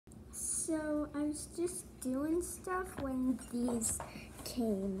So I was just doing stuff when these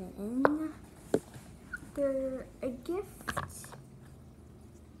came in. They're a gift.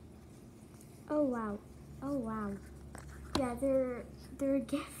 Oh wow. Oh wow. Yeah, they're a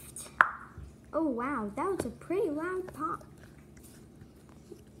gift. Oh wow, that was a pretty loud pop.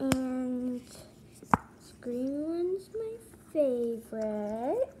 And this green one's my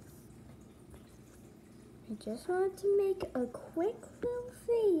favorite. I just wanted to make a quick little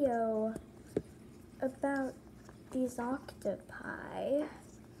video about these octopi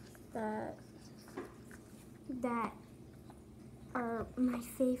that are my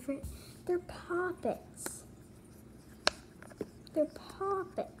favorite. They're poppets. They're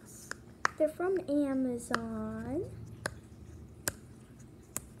poppets. They're from Amazon.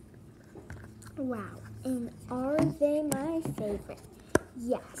 Wow, and are they my favorite?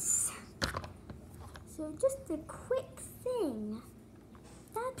 Yes. So just a quick thing.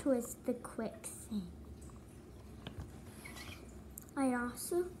 That was the quick thing. I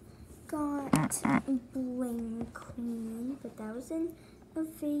also got Bling Queen, but that was in a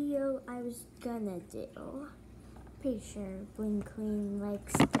video I was gonna do. Pretty sure Bling Queen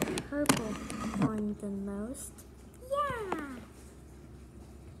likes the purple one the most. Yeah!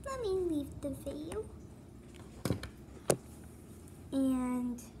 Let me leave the video.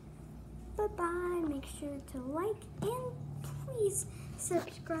 And bye-bye. Make sure to like and please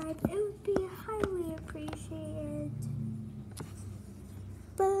subscribe. It would be highly appreciated.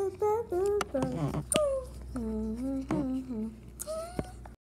 Bye-bye.